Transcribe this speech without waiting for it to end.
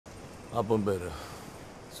அப்பன் பேரு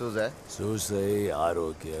சூசை. சூசை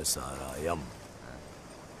ஆரோக்கிய சாராயம்.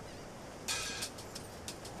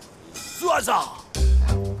 சுவாசா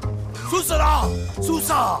சூசரா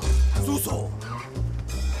சூசா சூசோ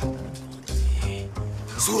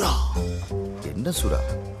சூரா. என்ன சூரா?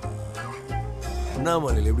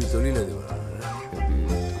 அண்ணாமலையில் எப்படி தொழிலதிபர்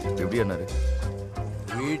எப்படி என்னாரு?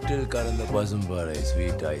 வீட்டில் கடந்த பசும்பாலை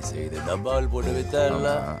ஸ்வீட்டாய் செய்து டப்பாவில் போட்டு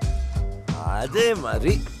வித்தார்ல, அதே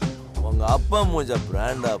மாதிரி உங்க அப்பா மூஞ்ச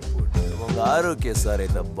பிராண்டா போட்டு உங்க ஆரோக்கிய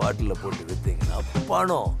சாராயத்தை பாட்டில போட்டு வித்தீங்கன்னா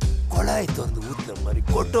பணம் கொழாய் திறந்து ஊத்துற மாதிரி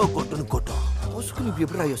கொட்டோ கொட்டுன்னு கொட்டும். இப்படி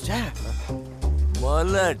எப்படி யோசிச்ச?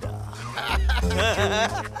 மலடா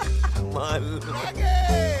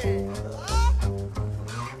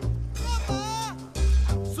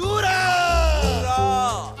சூரா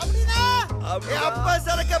அப்பா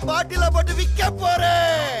சரக்க பாட்டில போட்டு விற்க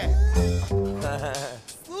போறேன்.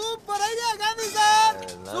 Super idea Gandhi sir.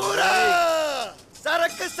 சூரா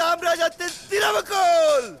சரக்கு சாம்ராஜ்யத்தின்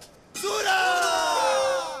திறவுகோல். சூரா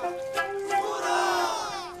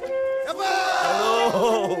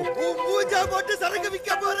பூஜா போட்டு சரக்கு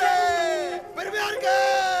விற்க போறேன். பெருமையா இருக்க?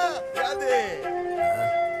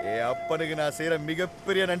 என் அப்பனுக்கு நான் செய்யற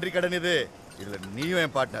மிகப்பெரிய நன்றி கடன் இது. இதுல நீயும்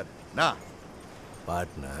என் பார்ட்னர்.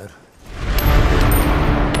 பார்ட்னர்